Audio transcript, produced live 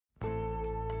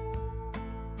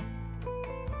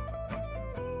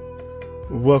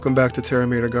Welcome back to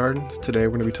Terra Gardens. Today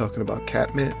we're going to be talking about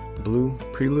Catmint Blue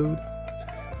Prelude.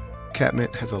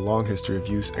 Catmint has a long history of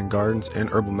use in gardens and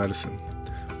herbal medicine.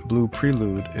 Blue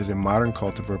Prelude is a modern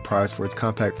cultivar prized for its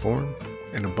compact form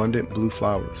and abundant blue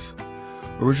flowers.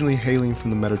 Originally hailing from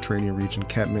the Mediterranean region,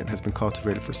 Catmint has been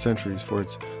cultivated for centuries for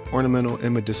its ornamental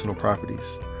and medicinal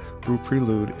properties. Blue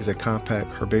Prelude is a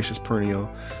compact herbaceous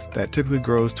perennial that typically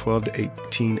grows 12 to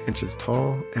 18 inches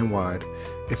tall and wide.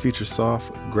 It features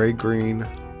soft, gray-green,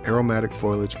 aromatic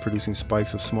foliage producing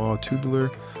spikes of small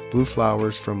tubular blue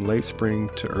flowers from late spring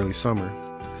to early summer.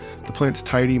 The plant's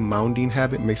tidy mounding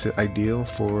habit makes it ideal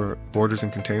for borders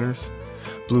and containers.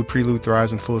 Blue Prelude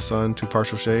thrives in full sun to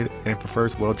partial shade and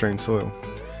prefers well-drained soil.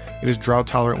 It is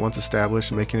drought-tolerant once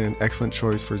established, making it an excellent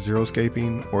choice for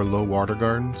xeriscaping or low-water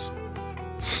gardens.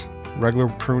 Regular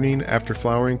pruning after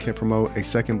flowering can promote a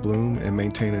second bloom and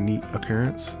maintain a neat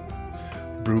appearance.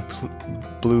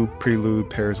 Blue Prelude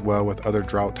pairs well with other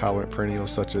drought-tolerant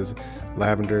perennials such as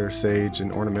lavender, sage,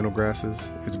 and ornamental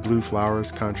grasses. Its blue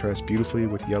flowers contrast beautifully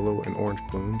with yellow and orange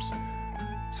blooms,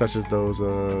 such as those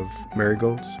of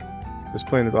marigolds. This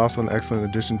plant is also an excellent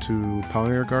addition to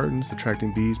pollinator gardens,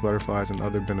 attracting bees, butterflies, and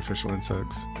other beneficial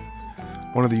insects.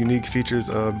 One of the unique features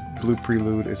of Blue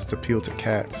Prelude is its appeal to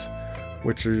cats,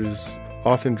 which is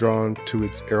often drawn to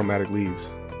its aromatic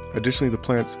leaves. Additionally, the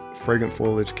plant's fragrant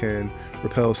foliage can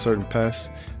repel certain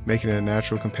pests, making it a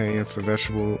natural companion for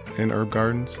vegetable and herb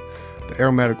gardens. The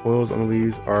aromatic oils on the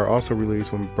leaves are also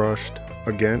released when brushed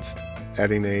against,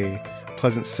 adding a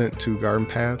pleasant scent to garden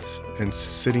paths and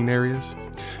sitting areas.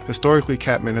 Historically,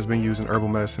 catmint has been used in herbal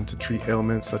medicine to treat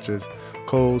ailments such as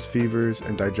colds, fevers,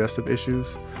 and digestive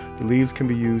issues. The leaves can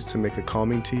be used to make a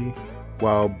calming tea.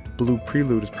 While Blue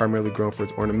Prelude is primarily grown for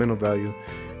its ornamental value,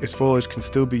 its foliage can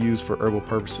still be used for herbal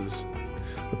purposes.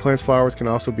 The plant's flowers can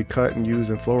also be cut and used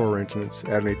in floral arrangements,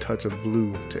 adding a touch of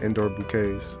blue to indoor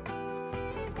bouquets.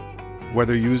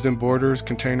 Whether used in borders,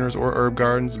 containers, or herb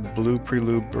gardens, Blue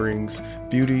Prelude brings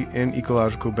beauty and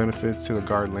ecological benefits to the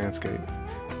garden landscape.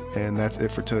 And that's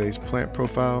it for today's plant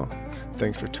profile.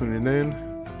 Thanks for tuning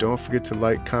in. Don't forget to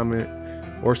like, comment,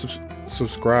 or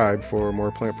subscribe for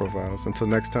more plant profiles. Until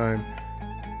next time,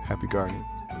 happy gardening.